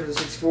Pro Skater for the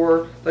 64,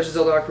 Legend of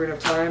Zelda Ocarina of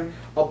Time,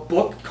 a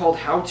book called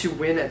How to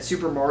Win at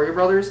Super Mario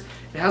Brothers.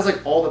 It has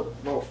like all the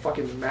little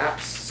fucking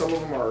maps. Some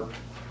of them are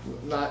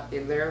not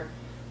in there,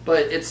 but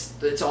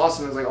it's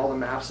awesome. There's like all the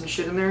maps and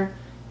shit in there.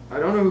 I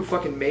don't know who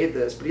fucking made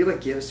this, but he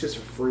like gave this to us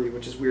for free,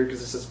 which is weird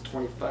because it says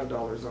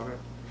 $25 on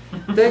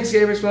it. Thanks,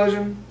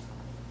 GAMEXPLOSION.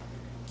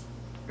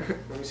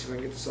 Let me see if I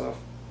can get this off.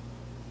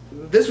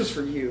 This was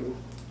for you.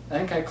 I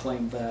think I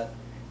claimed that.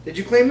 Did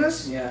you claim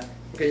this? Yeah.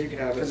 Okay, you can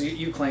have Because it.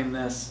 you claimed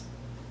this.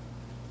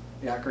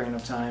 The Ocarina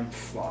of Time.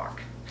 Fuck.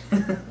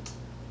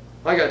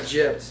 I got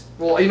gypped.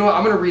 Well, you know what?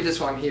 I'm going to read this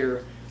one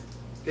here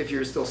if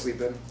you're still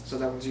sleeping. So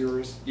that one's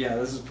yours. Yeah,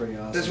 this is pretty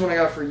awesome. This one I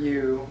got for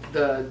you.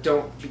 The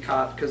Don't Be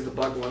Caught Because the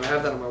Bug one. I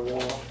have that on my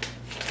wall.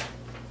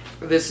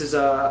 This is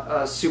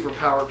a Super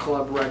Power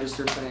Club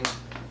registered thing.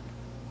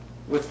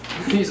 With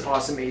these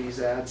awesome 80s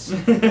ads.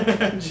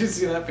 Did you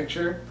see that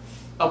picture?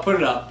 I'll put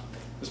it up.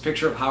 This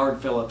picture of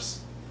Howard Phillips.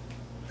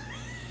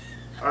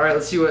 Alright,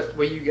 let's see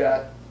what you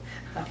got.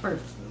 Howard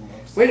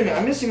Phillips. Wait a minute,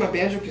 I'm missing my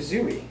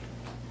Banjo-Kazooie.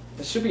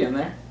 It should be in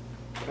there.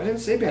 I didn't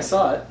say Banjo. I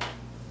saw it.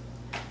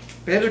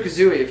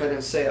 Banjo-Kazooie, if I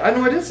didn't say it. I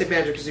know I did say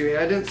Banjo-Kazooie.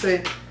 I didn't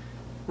say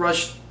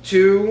Rush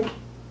 2,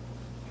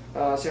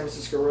 San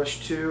Francisco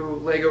Rush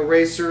 2, Lego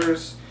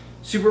Racers,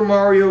 Super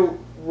Mario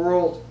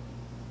World,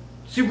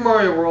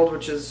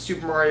 which is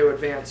Super Mario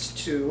Advance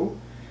 2,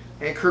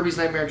 and Kirby's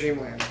Nightmare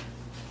Dreamland.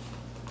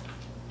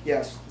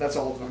 Yes, that's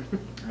all of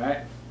them. Alright.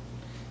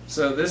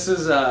 So this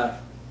is,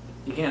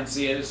 you can't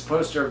see it, it's a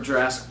poster of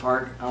Jurassic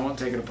Park. I won't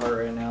take it apart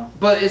right now.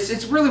 But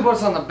it's really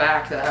what's on the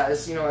back that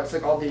has, you know, it's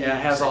like all the... Yeah,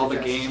 it has all the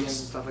Genesis games.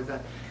 and stuff like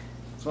that.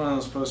 It's one of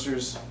those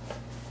posters.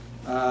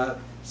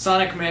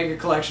 Sonic Mega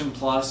Collection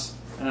Plus.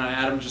 And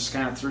Adam just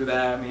kind of threw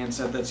that at me and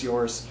said that's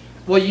yours.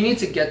 Well, you need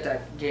to get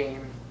that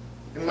game.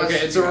 Okay,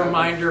 it's a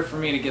reminder for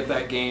me to get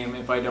that game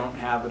if I don't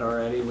have it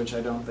already, which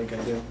I don't think I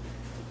do.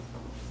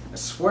 I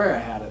swear I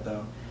had it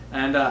though.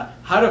 And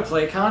How to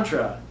Play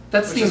Contra.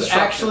 That's which the is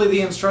instructions. actually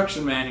the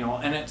instruction manual,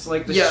 and it's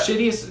like the Yeah.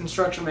 shittiest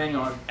instruction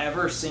manual I've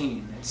ever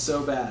seen. It's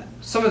so bad.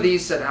 Some of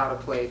these said how to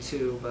play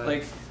too, but...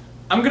 Like,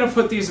 I'm gonna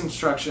put these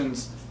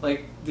instructions,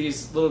 like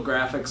these little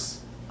graphics,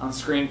 on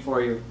screen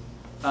for you,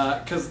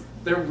 because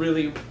they're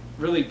really,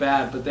 really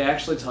bad, but they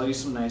actually tell you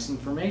some nice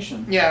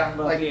information. Yeah,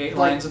 about like- the 8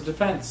 like- lines of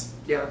defense.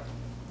 Yeah.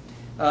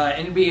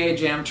 NBA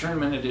Jam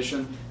Tournament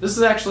Edition. This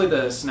is actually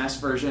the SNES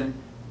version,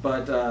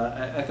 but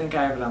I think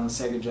I have it on the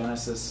Sega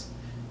Genesis.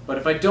 But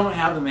if I don't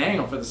have the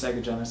manual for the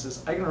Sega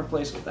Genesis, I can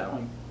replace it with that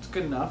one. It's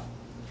good enough.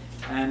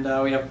 And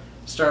we have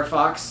Star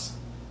Fox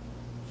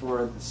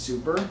for the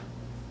Super.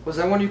 Was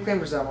that one you claimed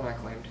or was that one I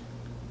claimed?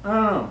 I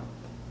don't know.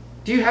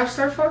 Do you have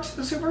Star Fox for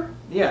the Super?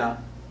 Yeah.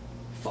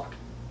 Fuck.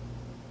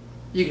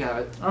 You can have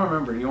it. I don't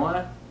remember. You want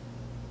it?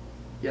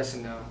 Yes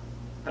and no.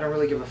 I don't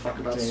really give a fuck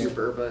about Take it.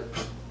 Super, but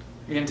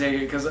You can take it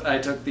because I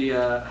took the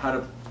How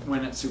to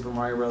Win at Super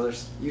Mario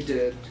Brothers. you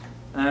did.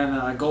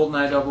 And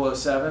GoldenEye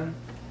 007.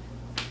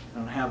 I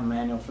don't have a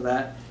manual for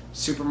that.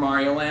 Super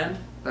Mario Land.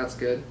 That's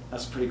good.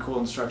 That's a pretty cool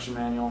instruction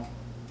manual.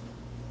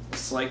 A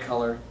slight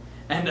color.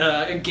 And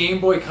a Game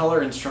Boy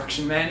Color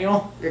instruction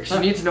manual. Because you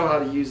need to know how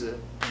to use it.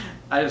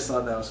 I just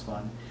thought that was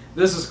fun.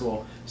 This is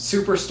cool.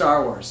 Super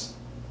Star Wars.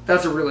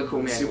 That's a really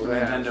cool manual Super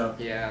to have. Nintendo.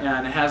 Yeah. Yeah,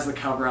 and it has the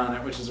cover on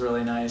it, which is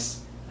really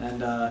nice.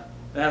 And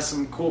It has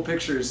some cool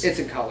pictures. It's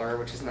in color,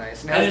 which is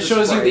nice. And it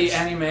shows you the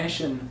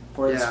animation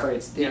for the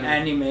sprites. The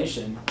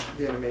animation.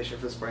 The animation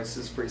for the sprites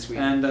is pretty sweet.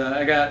 And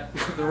I got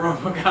the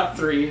RoboCop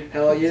 3.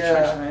 Hell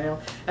yeah.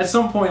 At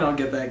some point I'll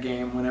get that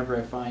game whenever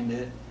I find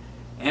it.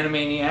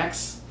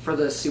 Animaniacs. For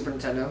the Super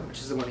Nintendo, which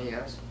is the one he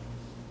has.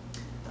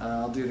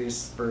 I'll do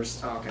these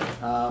first. Oh,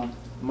 okay.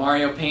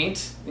 Mario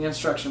Paint, the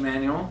instruction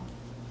manual.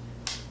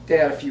 They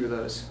had a few of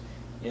those.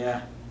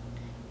 Yeah.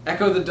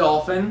 Echo the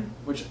Dolphin,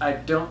 which I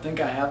don't think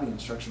I have the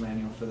instruction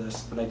manual for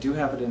this, but I do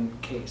have it in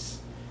case.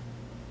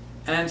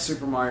 And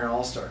Super Mario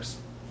All-Stars.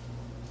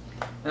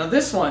 Now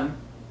this one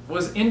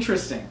was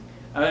interesting.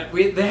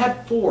 They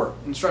had 4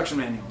 instruction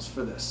manuals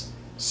for this.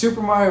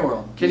 Super Mario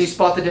World. Can you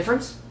spot the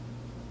difference?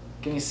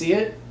 Can you see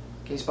it?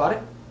 Can you spot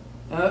it?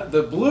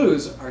 The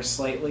blues are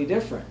slightly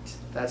different.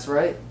 That's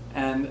right.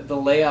 And the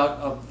layout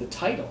of the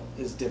title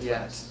is different.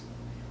 Yes.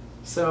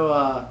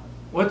 So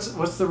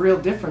what's the real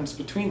difference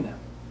between them?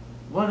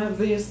 One of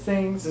these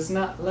things is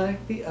not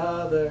like the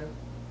other.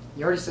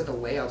 You already said the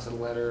layouts of the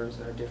letters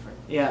are different.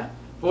 Yeah.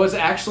 But what's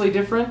actually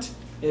different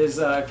is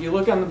if you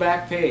look on the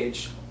back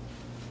page,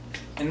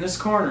 in this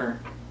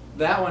corner,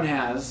 that one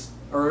has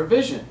a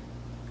revision.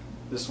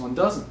 This one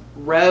doesn't.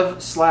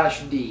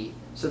 Rev/D.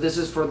 So this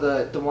is for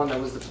the one that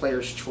was the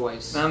player's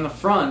choice. And on the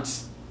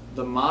front,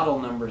 the model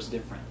number is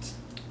different.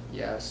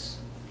 Yes.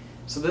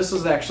 So this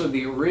was actually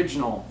the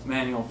original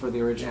manual for the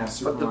original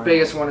Super Mario. But the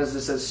biggest one is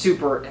it says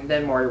Super and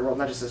then Mario World,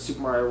 not just says Super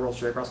Mario World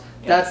straight across.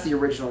 Yeah. That's the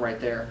original right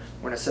there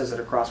when it says it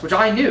across, which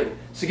I knew.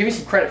 So give me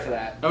some credit for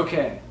that.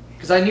 Okay.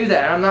 Because I knew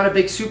that. And I'm not a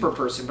big Super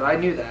person, but I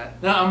knew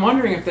that. Now, I'm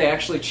wondering if they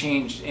actually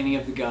changed any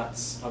of the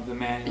guts of the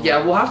manual.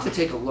 Yeah, we'll have to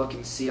take a look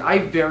and see. I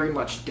very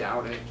much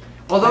doubt it.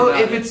 Although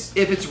if it's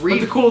but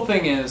the cool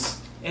thing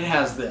is it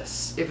has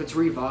this. If it's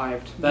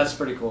revived. That's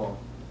pretty cool.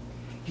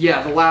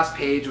 Yeah, the last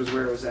page was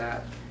where it was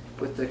at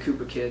with the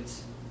Koopa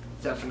kids.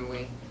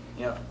 Definitely.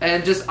 Yep.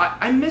 And just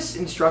I miss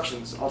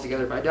instructions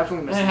altogether, but I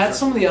definitely miss. And it had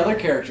some of the other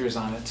characters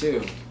on it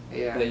too.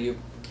 Yeah. That you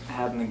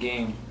had in the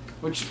game,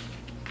 which,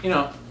 you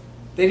know,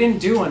 they didn't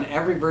do on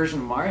every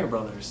version of Mario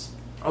Brothers.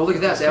 Oh, look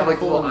at that! They have like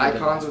cool little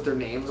icons with their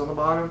names on the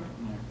bottom.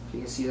 Yeah. You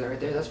can see that right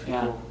there. That's pretty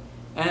cool.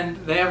 And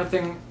they have a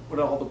thing what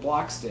all the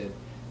blocks did.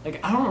 Like,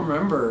 I don't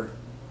remember.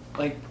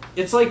 Like,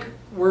 it's like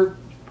we're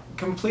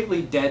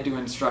completely dead to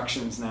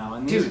instructions now.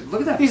 And dude,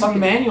 look at that. These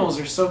manuals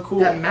are so cool.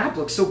 That map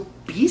looks so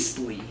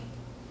beastly.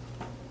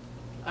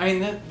 I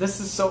mean, this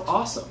is so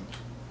awesome.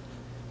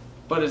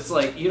 But it's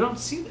like, you don't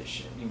see this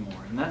shit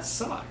anymore, and that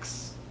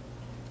sucks.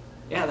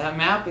 Yeah, that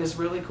map is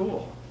really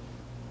cool.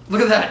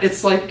 Look at that.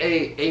 It's like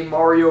a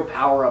Mario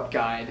power-up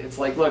guide. It's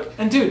like, look.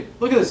 And dude,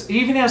 look at this. It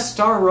even has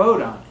Star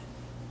Road on it.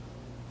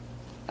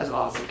 That's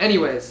awesome.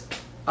 Anyways,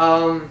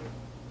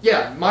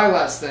 yeah, my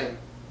last thing.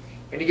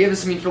 And he gave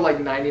this to me for like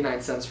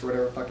 99 cents for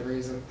whatever fucking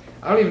reason.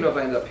 I don't even know if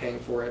I ended up paying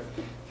for it.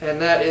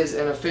 And that is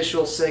an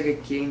official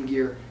Sega Game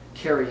Gear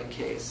carrying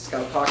case. It's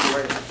got a pocket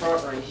right in the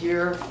front, right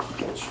here,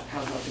 which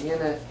has nothing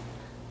in it.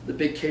 The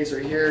big case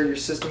right here. Your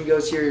system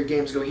goes here. Your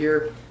games go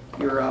here.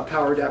 Your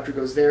power adapter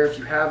goes there if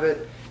you have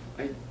it.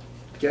 I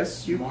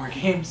guess you more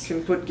games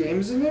can put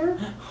games in there.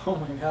 Oh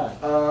my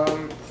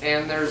god.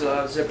 And there's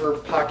a zipper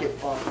pocket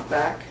on the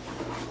back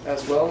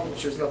as well,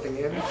 which there's nothing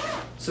in.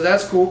 So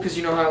that's cool because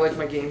you know how I like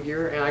my Game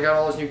Gear, and I got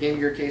all those new Game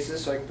Gear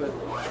cases, so I can put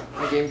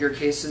my Game Gear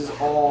cases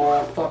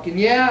all fucking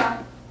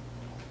yeah.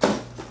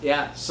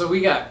 Yeah, so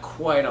we got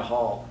quite a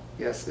haul.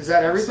 Yes, is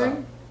that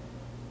everything?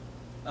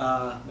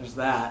 So, there's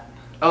that.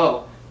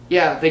 Oh,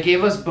 yeah, they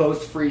gave us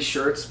both free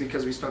shirts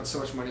because we spent so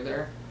much money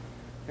there.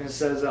 And it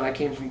says I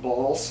came from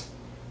Balls.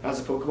 It has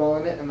a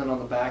Pokeball in it, and then on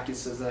the back it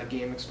says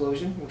Game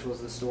Explosion, which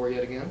was the store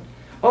yet again.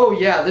 Oh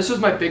yeah, this was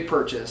my big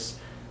purchase.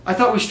 I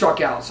thought we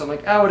struck out, so I'm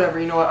like, whatever.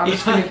 You know what? I'm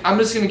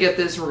just gonna get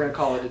this, and we're gonna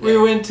call it a day. We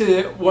went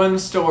to one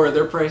store.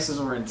 Their prices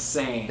were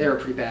insane. They were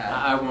pretty bad.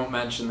 I won't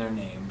mention their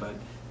name, but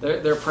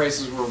their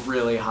prices were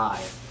really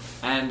high.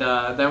 And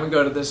then we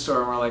go to this store,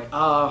 and we're like,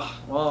 oh,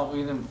 well, we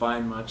didn't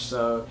find much.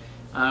 So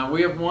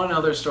we have one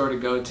other store to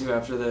go to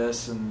after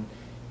this, and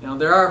you know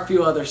there are a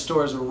few other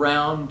stores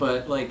around,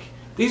 but like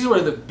these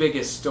were the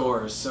biggest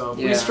stores. So if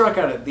we struck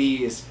out at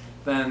these,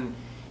 then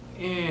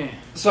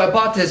So I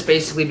bought this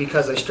basically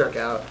because I struck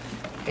out.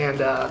 And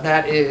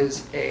that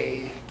is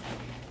a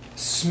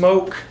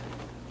Smoke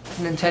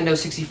Nintendo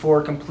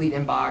 64 complete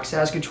in box. It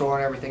has controller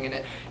and everything in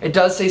it. It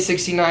does say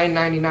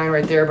 $69.99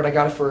 right there, but I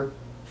got it for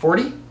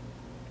 40?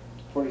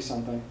 40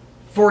 something.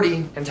 40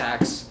 in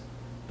tax.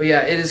 But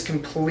yeah, it is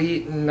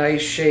complete,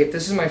 nice shape.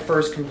 This is my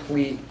first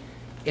complete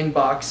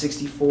in-box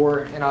 64,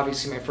 and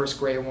obviously my first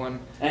gray one.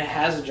 And it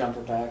has a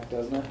jumper pack,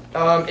 doesn't it?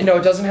 No,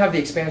 it doesn't have the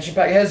expansion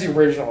pack. It has the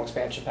original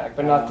expansion pack,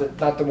 but not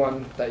the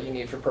one that you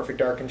need for Perfect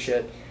Dark and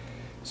shit.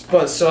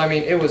 But so I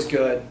mean, it was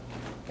good,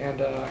 and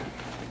let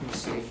me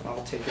see if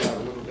I'll take it out a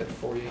little bit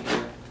for you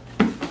here.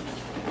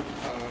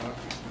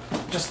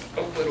 Just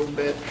a little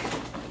bit,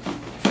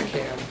 if I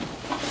can,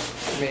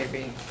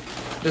 maybe,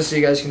 just so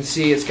you guys can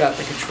see. It's got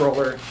the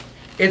controller.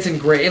 It's in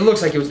gray. It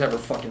looks like it was never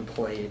fucking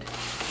played.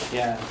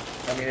 Yeah.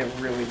 I mean, it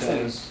really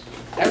does.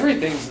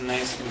 Everything's in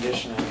nice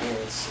condition out here.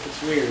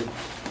 It's weird.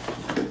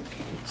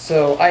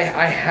 So I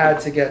had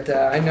to get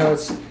that. I know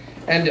it's,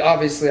 and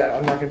obviously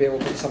I'm not gonna be able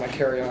to put this on my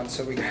carry-on,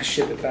 so we gotta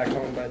ship it back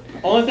home. But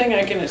only thing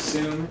I can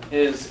assume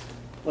is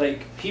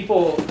like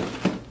people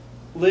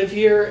live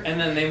here and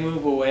then they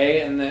move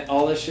away and then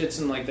all this shit's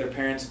in like their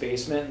parents'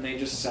 basement and they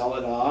just sell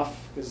it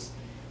off because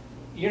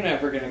you're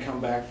never gonna come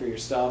back for your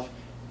stuff,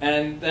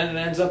 and then it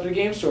ends up at a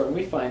game store and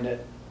we find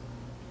it.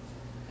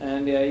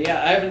 And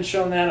yeah, I haven't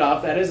shown that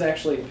off. That is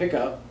actually a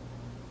pickup.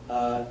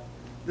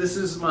 This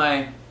is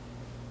my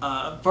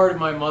part of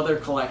my Mother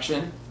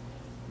collection,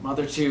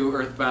 Mother 2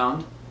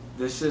 Earthbound.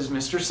 This is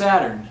Mr.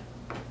 Saturn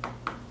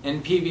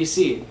in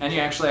PVC, and you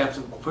actually have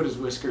to put his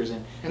whiskers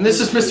in. And this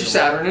is Mr.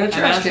 Saturn in a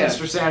trash can. And that's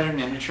Mr. Saturn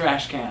in a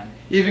trash can.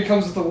 He even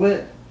comes with a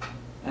lid.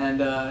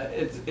 And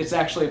it's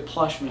actually a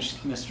plush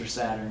Mr.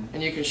 Saturn.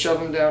 And you can shove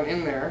him down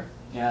in there.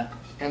 Yeah.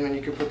 And then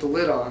you can put the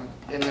lid on.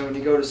 And then when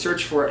you go to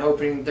search for it,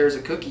 hoping there's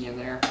a cookie in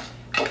there,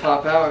 he'll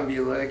pop out and be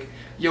like,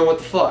 yo, what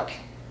the fuck?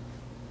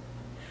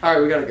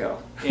 Alright, we gotta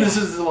go. Yeah. This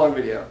is a long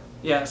video.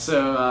 Yeah,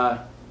 so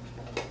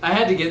I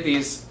had to get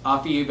these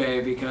off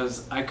eBay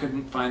because I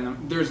couldn't find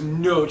them. There's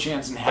no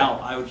chance in hell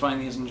I would find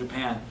these in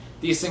Japan.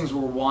 These things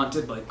were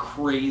wanted like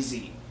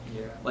crazy.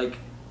 Yeah. Like,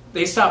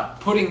 they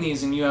stopped putting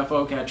these in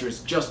UFO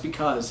catchers just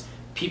because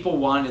people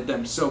wanted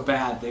them so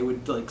bad they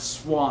would like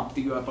swamp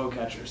the UFO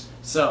catchers.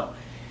 So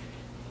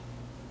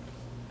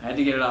I had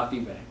to get it off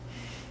eBay.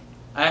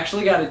 I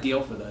actually got a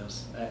deal for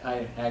those.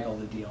 I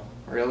haggled a deal.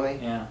 Really?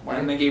 Yeah.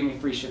 And they gave me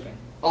free shipping.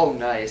 Oh,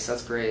 nice.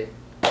 That's great.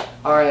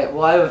 Alright,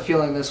 well I have a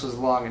feeling this was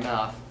long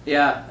enough.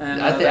 Yeah,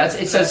 and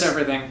it says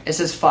everything. It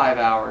says 5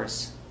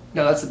 hours.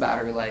 No, that's the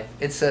battery life.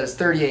 It says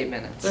 38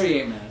 minutes.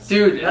 38 minutes.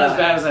 Dude, not as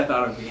bad as I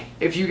thought it would be.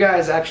 If you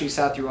guys actually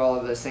sat through all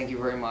of this, thank you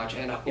very much.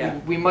 And yeah.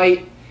 we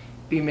might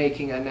be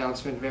making an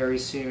announcement very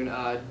soon.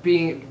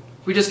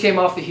 We just came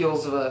off the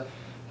heels of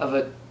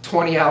a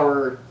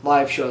 20-hour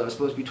live show that was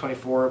supposed to be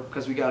 24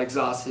 because we got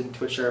exhausted and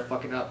Twitch started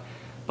fucking up.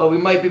 But we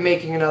might be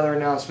making another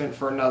announcement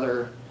for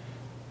another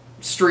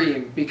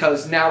stream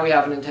because now we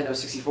have a Nintendo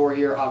 64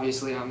 here.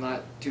 Obviously, I'm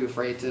not too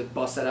afraid to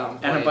bust that out and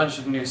play. And a bunch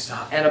of new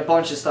stuff. And a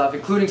bunch of stuff,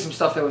 including some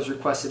stuff that was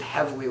requested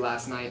heavily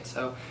last night.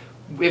 So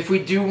if we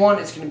do one,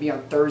 it's going to be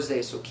on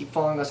Thursday. So keep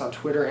following us on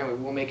Twitter, and we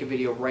will make a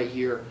video right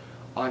here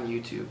on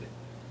YouTube.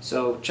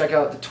 So check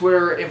out the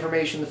Twitter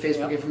information, the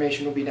Facebook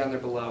information will be down there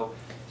below.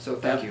 So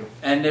thank you.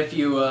 And if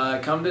you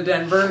come to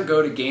Denver,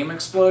 go to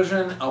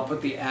GameXplosion. I'll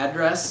put the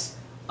address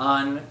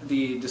on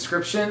the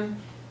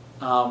description.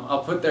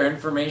 I'll put their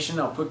information.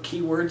 I'll put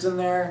keywords in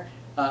there.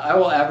 I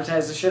will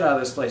advertise the shit out of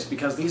this place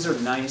because these are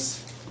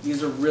nice.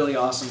 These are really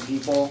awesome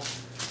people.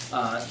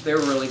 They're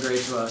really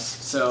great to us.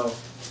 So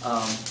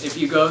if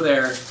you go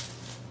there,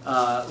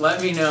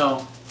 let me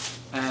know,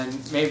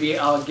 and maybe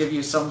I'll give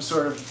you some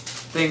sort of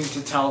thing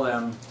to tell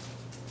them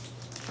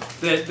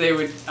that they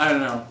would. I don't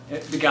know.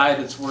 The guy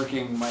that's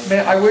working might.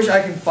 Man, I wish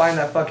I could find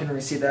that fucking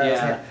receipt. That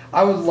yeah.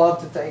 I would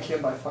love to thank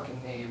him by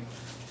fucking name.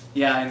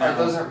 Yeah, I know. Alright,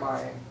 those aren't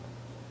mine.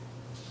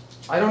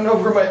 I don't know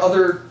where my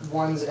other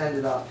ones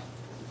ended up.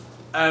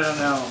 I don't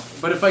know,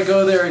 but if I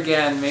go there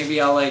again,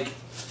 maybe I'll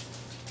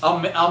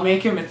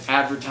make him an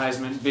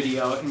advertisement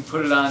video and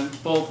put it on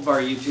both of our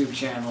YouTube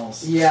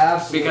channels. Yeah,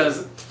 absolutely.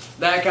 Because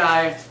that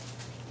guy,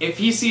 if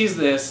he sees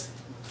this,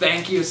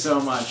 thank you so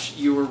much.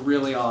 You were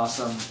really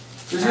awesome.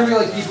 There's gonna be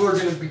like people who are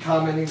gonna be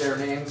commenting their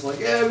names like,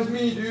 yeah, it was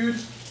me, dude.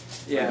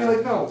 Yeah. I'd be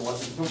like, no, it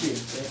wasn't. Don't be a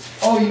dick.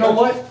 Oh, you know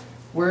what?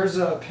 Where's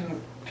a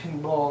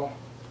pinball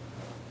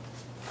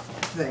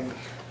thing?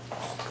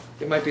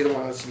 It might be the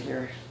one that's in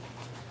here.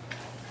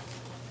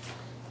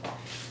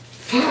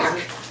 Fuck!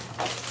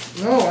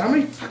 No, how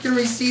many fucking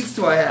receipts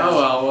do I have?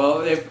 Oh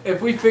well,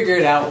 if we figure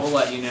it out, we'll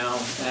let you know.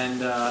 And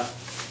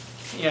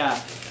yeah,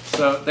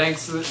 so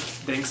thanks to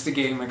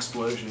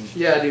GameXplosion.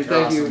 Yeah, dude,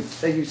 You're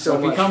thank you so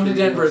much. If you come to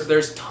Denver,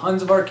 there's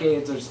tons of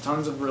arcades. There's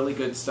tons of really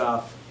good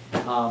stuff.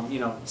 You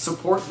know,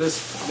 support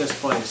this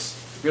place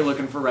if you're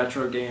looking for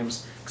retro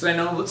games, because I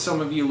know that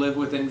some of you live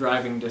within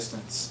driving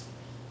distance.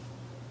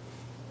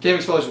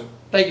 GameXplosion.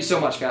 Thank you so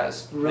much,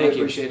 guys. Really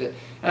appreciate it.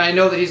 And I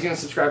know that he's going to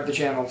subscribe to the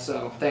channel,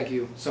 so thank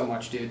you so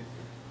much, dude.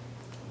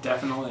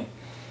 Definitely.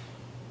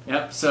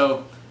 Yep,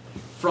 so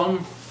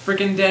from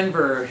frickin'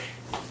 Denver,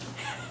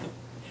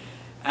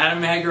 Adam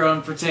Magro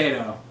and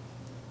prot8to.